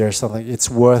 Is there something, it's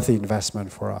worth the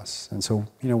investment for us. And so,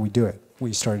 you know, we do it.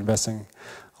 We start investing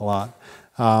a lot.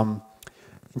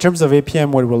 In terms of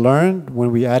APM, what we learned when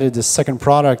we added the second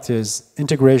product is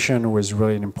integration was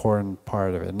really an important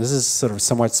part of it. And this is sort of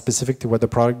somewhat specific to what the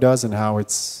product does and how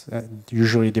it's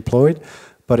usually deployed,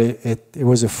 but it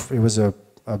was a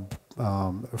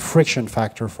friction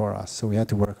factor for us. So we had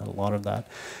to work on a lot of that.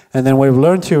 And then what we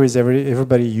learned too is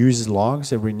everybody uses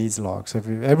logs, everybody needs logs. If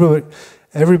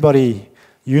everybody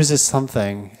uses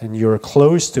something and you're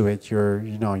close to it, you're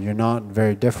not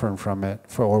very different from it,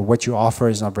 or what you offer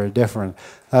is not very different.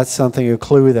 That's something, a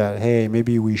clue that, hey,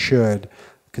 maybe we should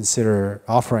consider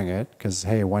offering it, because,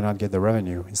 hey, why not get the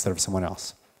revenue instead of someone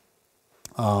else?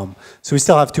 So we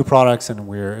still have two products and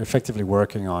we're effectively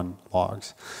working on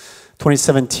logs.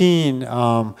 2017,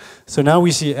 so now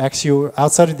we see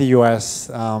outside of the US,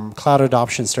 cloud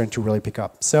adoption starting to really pick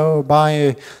up. So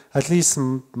by at least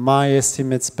my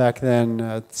estimates back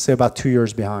then, say about 2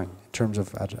 years behind in terms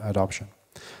of adoption.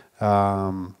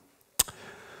 But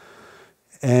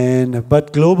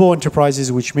global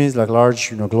enterprises, which means like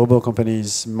large, global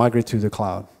companies migrate to the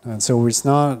cloud. And so it's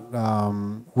not,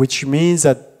 which means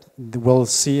that we'll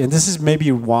see, and this is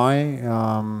maybe why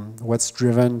what's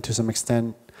driven to some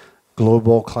extent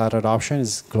global cloud adoption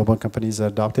is global companies that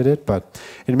adopted it, but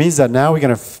it means that now we're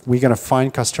gonna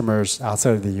find customers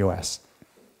outside of the US.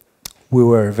 We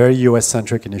were very US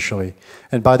centric initially,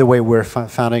 and by the way, we're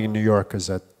founding in New York because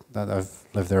I've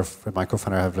lived there. My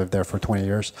co-founder have lived there for 20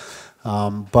 years,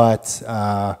 but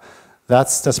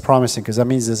that's promising because that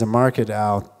means there's a market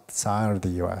outside of the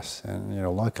US, and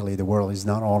luckily the world is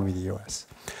not only the US.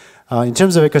 In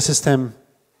terms of ecosystem,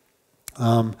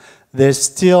 there's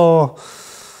still.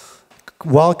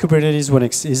 While Kubernetes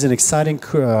is an exciting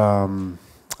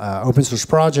open source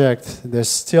project, there's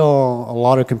still a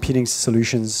lot of competing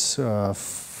solutions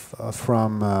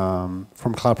from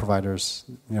cloud providers,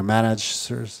 managed.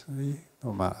 I'm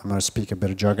going to speak a bit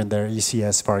of jargon there,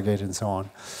 ECS, Fargate, and so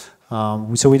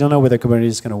on. So we don't know whether Kubernetes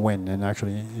is going to win, and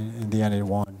actually, in the end, it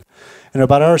won. And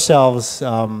about ourselves,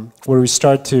 what we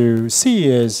start to see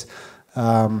is.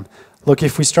 Look,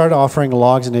 if we start offering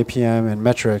logs and APM and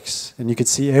metrics, and you could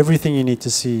see everything you need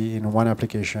to see in one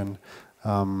application,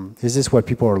 is this what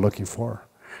people are looking for?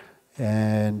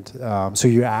 And so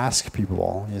you ask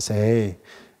people, you say, hey,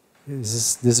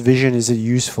 is this vision, is it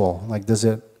useful? Like, does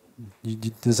that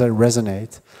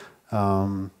resonate?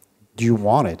 Do you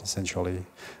want it, essentially?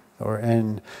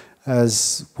 And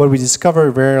as what we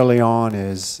discovered very early on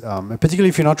is, particularly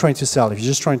if you're not trying to sell, if you're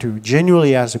just trying to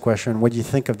genuinely ask the question, what do you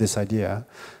think of this idea?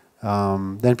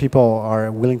 Then people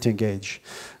are willing to engage.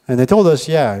 And they told us,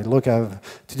 yeah, look, to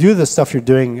do the stuff you're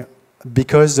doing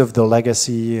because of the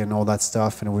legacy and all that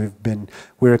stuff, and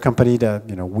we're a company that,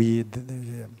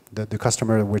 the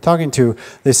customer that we're talking to,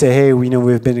 they say, hey,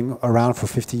 we've been around for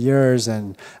 50 years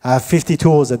and I have 50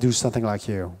 tools that do something like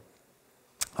you.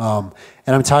 And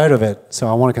I'm tired of it, so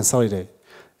I want to consolidate.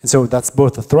 And so that's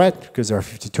both a threat, because there are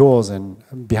 50 tools, and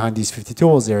behind these 50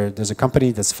 tools, there's a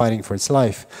company that's fighting for its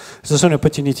life. It's also an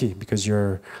opportunity, because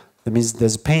that means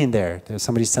there's pain there. There's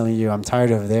somebody telling you, I'm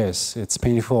tired of this. It's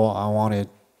painful. I want it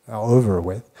over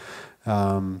with.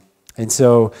 And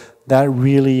so that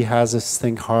really has us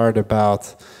think hard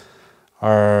about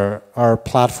our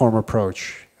platform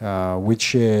approach,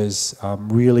 which is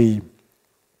really,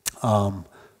 no,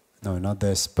 not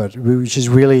this, but which is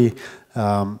really,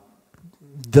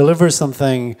 deliver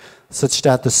something such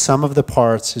that the sum of the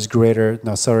parts is greater,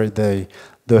 the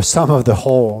sum of the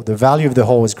whole, the value of the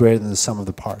whole is greater than the sum of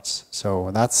the parts. So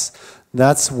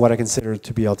that's what I consider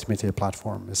to be ultimately a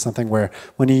platform. It's something where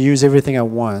when you use everything at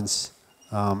once,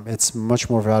 it's much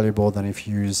more valuable than if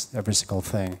you use every single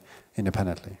thing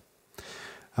independently.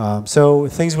 So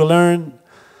things we learned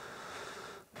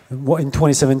in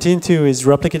 2017 too is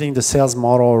replicating the sales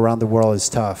model around the world is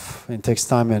tough. It takes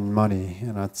time and money,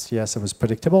 and yes, it was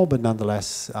predictable, but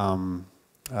nonetheless, it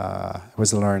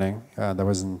was a learning that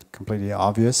wasn't completely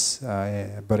obvious.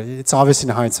 But it's obvious in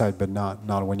hindsight, but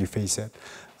not when you face it.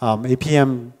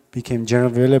 APM became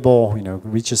generally available.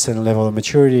 Reached a certain level of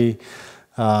maturity.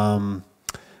 So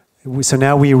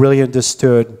now we really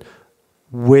understood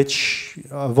which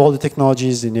of all the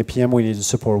technologies in APM we need to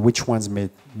support, which ones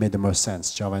made the most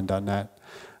sense, Java and .NET.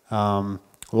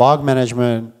 Log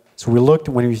management, so we looked,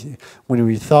 when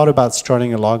we thought about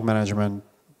starting a log management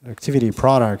activity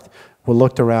product, we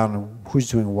looked around who's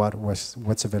doing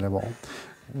what's available.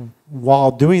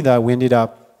 While doing that, we ended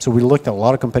up, so we looked at a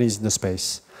lot of companies in the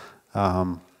space.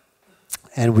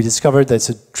 And we discovered that it's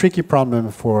a tricky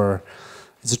problem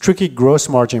it's a tricky gross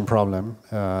margin problem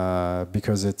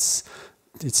because it's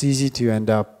easy to end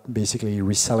up basically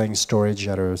reselling storage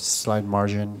at a slight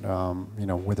margin,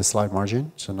 with a slight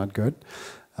margin, so not good.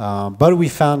 But we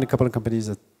found a couple of companies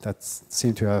that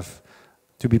seemed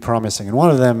to be promising. And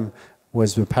one of them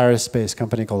was the Paris-based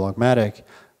company called Logmatic,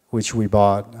 which we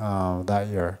bought that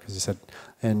year, because he said,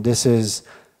 and this is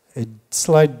a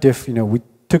slight we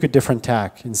took a different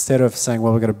tack. Instead of saying,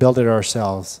 well, we're going to build it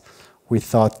ourselves, we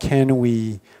thought, can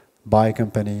we buy a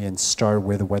company and start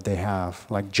with what they have,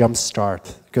 like jump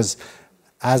start? Because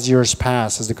as years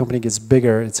pass, as the company gets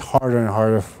bigger, it's harder and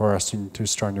harder for us to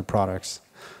start new products.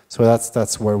 So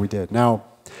that's where we did. Now,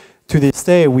 to this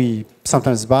day, we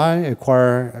sometimes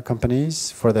acquire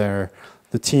companies for the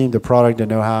team, the product, the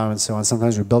know-how, and so on.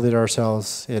 Sometimes we build it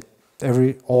ourselves.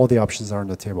 All the options are on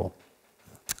the table.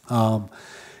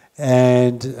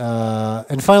 And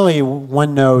finally,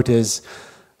 one note is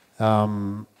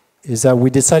that we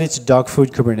decided to dog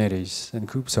food Kubernetes, and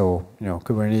so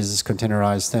Kubernetes is a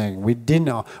containerized thing.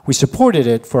 We supported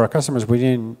it for our customers. We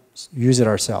didn't use it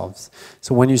ourselves.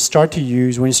 So when you start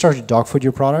to dog food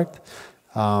your product,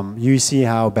 you see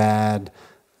how bad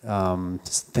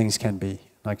things can be.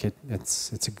 Like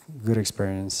it's a good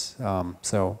experience.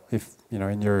 So if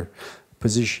in your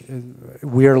position,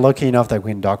 we are lucky enough that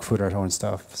we can dog food our own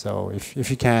stuff. So if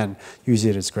you can use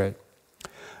it, it's great.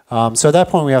 So at that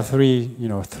point, we have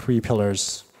three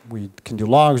pillars. We can do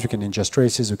logs, we can ingest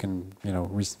traces, we can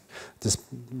just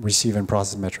receive and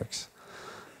process metrics.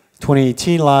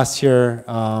 2018, last year,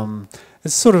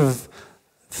 it's sort of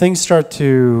things start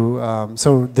to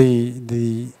so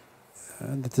the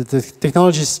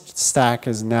technology stack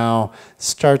is now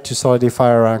start to solidify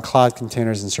around cloud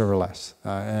containers and serverless,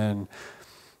 and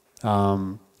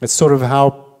it's sort of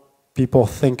how people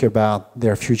think about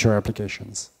their future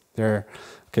applications.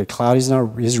 Okay, cloud is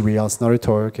real. It's not a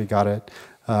toy. Okay, got it.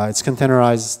 It's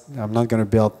containerized. I'm not going to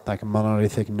build like a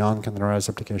monolithic, non-containerized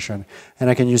application, and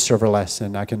I can use serverless,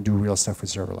 and I can do real stuff with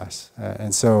serverless.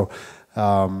 And so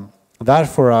that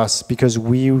for us, because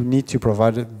we need to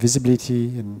provide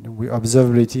visibility and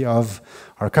observability of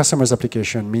our customers'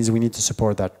 application, means we need to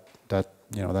support that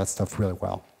stuff really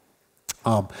well.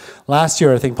 Last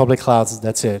year, I think public clouds.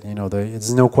 That's it.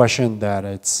 There's no question that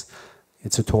it's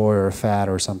a toy or a fad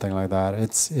or something like that.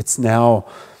 It's now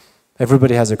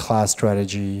everybody has a cloud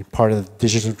strategy, part of the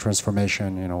digital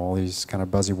transformation, all these kind of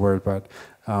buzzy words. But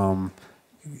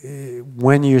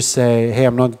when you say, hey,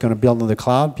 I'm not going to build on the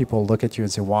cloud, people look at you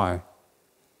and say, why?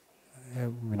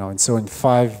 And so in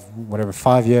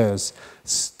 5 years,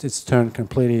 it's turned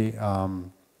completely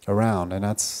around, and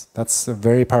that's a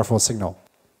very powerful signal.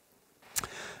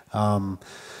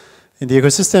 In the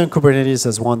ecosystem, Kubernetes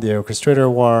has won the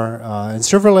orchestrator war, and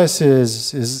serverless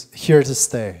is here to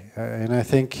stay. And I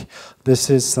think this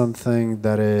is something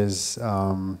that is,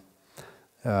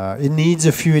 it needs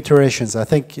a few iterations. I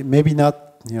think maybe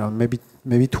not,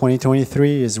 maybe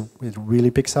 2023 it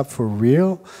really picks up for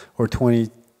real, or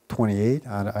 2028,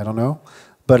 I don't know.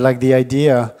 But like the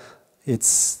idea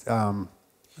is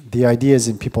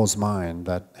in people's mind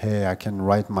that, hey, I can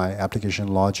write my application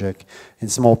logic in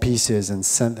small pieces and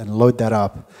send and load that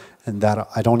up, and that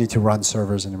I don't need to run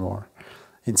servers anymore.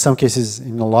 In some cases,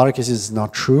 in a lot of cases, it's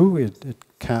not true. It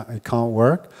can't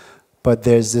work. But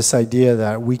there's this idea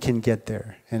that we can get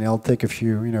there, and it'll take a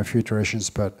few iterations,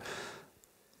 but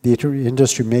the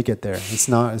industry may get there. It's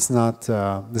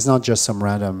not just some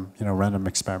random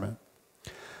experiment.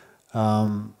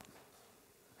 And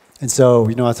so,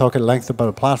 I talk at length about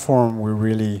a platform. We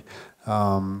really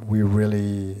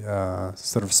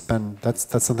sort of spend.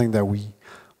 That's something that we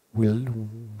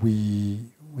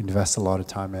invest a lot of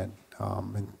time in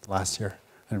last year,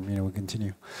 and we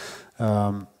continue.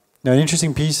 Now, an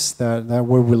interesting piece that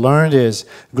what we learned is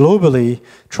globally,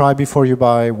 try before you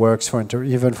buy works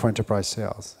even for enterprise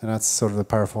sales, and that's sort of the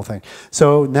powerful thing.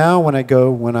 So now, when I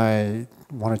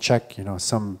want to check,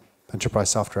 some enterprise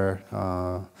software.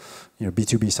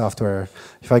 B2B software.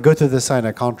 If I go to the site and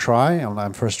I can't try,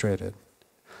 I'm frustrated.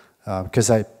 Because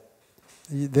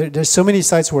there's so many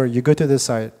sites where you go to the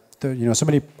site, so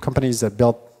many companies that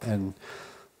built, and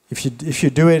if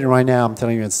you do it right now, I'm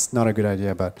telling you it's not a good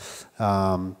idea, but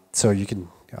so you can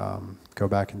go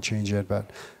back and change it,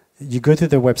 but you go to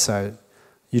the website,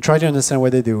 you try to understand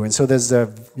what they do, and so there's a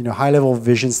high-level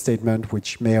vision statement,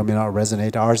 which may or may not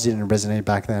resonate. Ours didn't resonate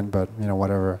back then, but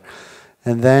whatever.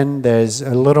 And then there's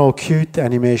a little cute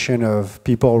animation of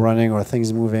people running or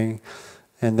things moving,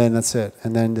 and then that's it.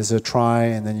 And then there's a try,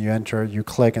 and then you enter, you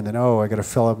click, and then I got to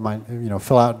fill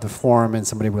out the form, and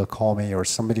somebody will call me or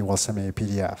somebody will send me a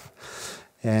PDF.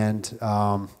 And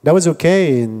that was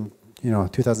okay in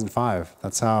 2005.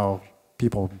 That's how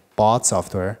people bought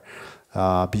software,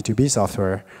 B2B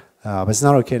software. But it's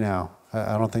not okay now.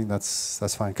 I don't think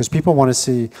that's fine, because people want to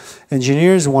see,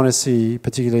 engineers want to see,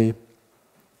 particularly,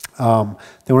 they want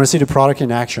to see the product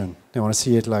in action. They want to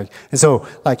see it like, and so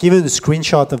like even the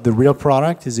screenshot of the real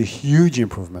product is a huge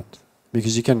improvement,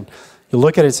 because you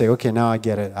look at it and say, okay, now I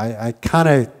get it. I kind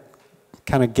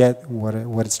of get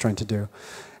what it's trying to do.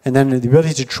 And then the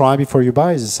ability to try before you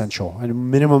buy is essential,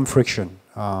 and minimum friction.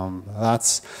 And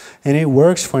it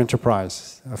works for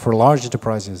enterprise, for large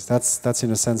enterprises. That's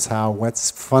in a sense how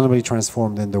what's fundamentally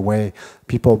transformed in the way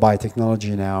people buy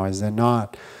technology now is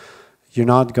you're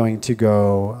not going to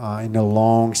go in a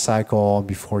long cycle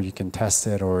before you can test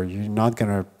it, or you're not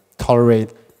going to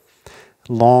tolerate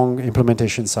long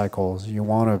implementation cycles. I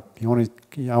want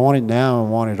it now, I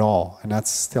want it all, and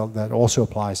that also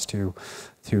applies to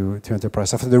enterprise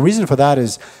software. The reason for that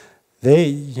is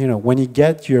when you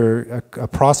get a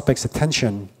prospect's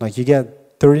attention, like you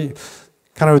get 30,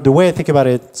 kind of the way I think about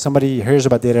it, somebody hears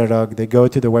about Datadog, they go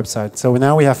to the website. So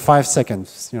now we have 5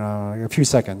 seconds, a few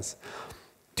seconds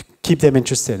to keep them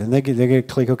interested. And they're going to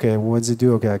click, okay, what does it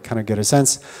do? Okay, I kind of get a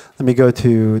sense. Let me go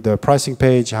to the pricing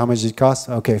page. How much does it cost?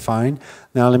 Okay, fine.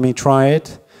 Now let me try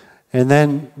it. And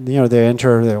then, they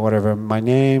enter whatever, my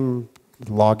name,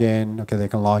 log in, okay, they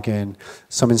can log in,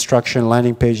 some instruction,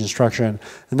 landing page instruction,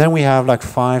 and then we have like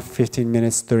 5, 15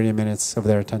 minutes, 30 minutes of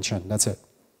their attention. That's it.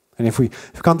 And if we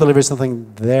can't deliver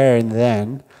something there and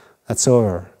then, that's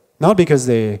over. Not because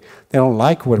they don't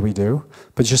like what we do,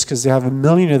 but just because they have a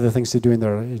million other things to do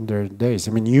in their days.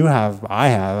 I mean,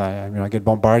 I get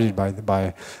bombarded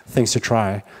by things to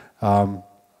try. And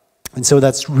so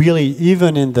that's really,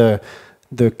 even in the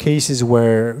cases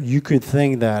where you could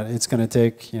think that it's going to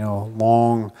take, a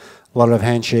lot of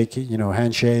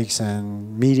handshakes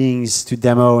and meetings to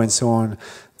demo and so on.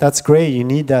 That's great. You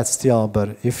need that still.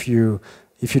 But if you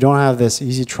don't have this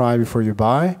easy try before you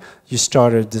buy, you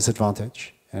start at a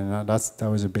disadvantage. And that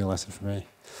was a big lesson for me.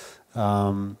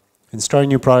 And starting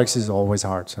new products is always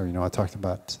hard. So I talked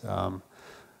about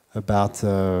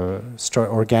start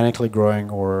organically growing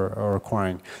or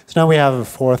acquiring. So now we have a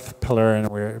fourth pillar, and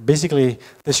we're basically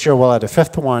this year we'll add a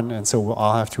fifth one, and so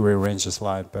I'll have to rearrange the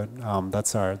slide, but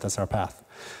that's our path.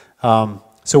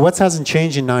 So what hasn't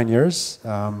changed in 9 years?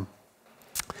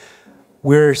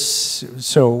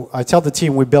 So I tell the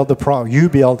team we build the product. You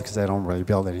build, because I don't really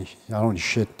build any. I don't do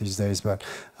shit these days, but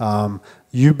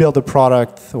you build a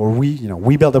product, or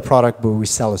we build a product, but we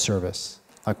sell a service.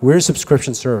 Like we're a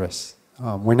subscription service.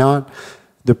 We're not,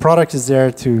 the product is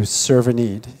there to serve a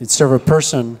need. It serve a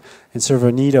person and serve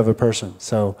a need of a person.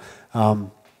 So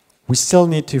we still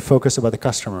need to focus about the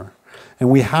customer. And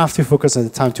we have to focus on the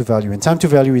time to value. And time to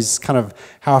value is kind of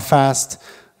how fast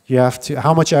you have to,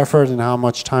 how much effort and how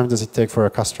much time does it take for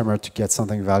a customer to get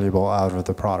something valuable out of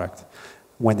the product.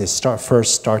 When they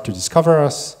first start to discover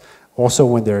us, also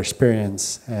when they're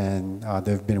experienced and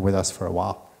they've been with us for a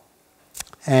while.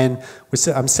 And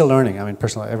I'm still learning. I mean,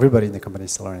 personally, everybody in the company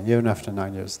is still learning, even after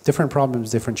 9 years. Different problems,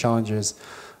 different challenges,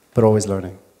 but always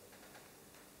learning.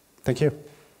 Thank you.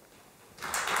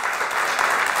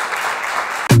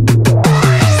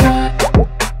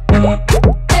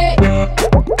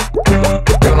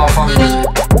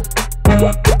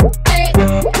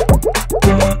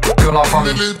 Que la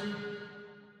famille.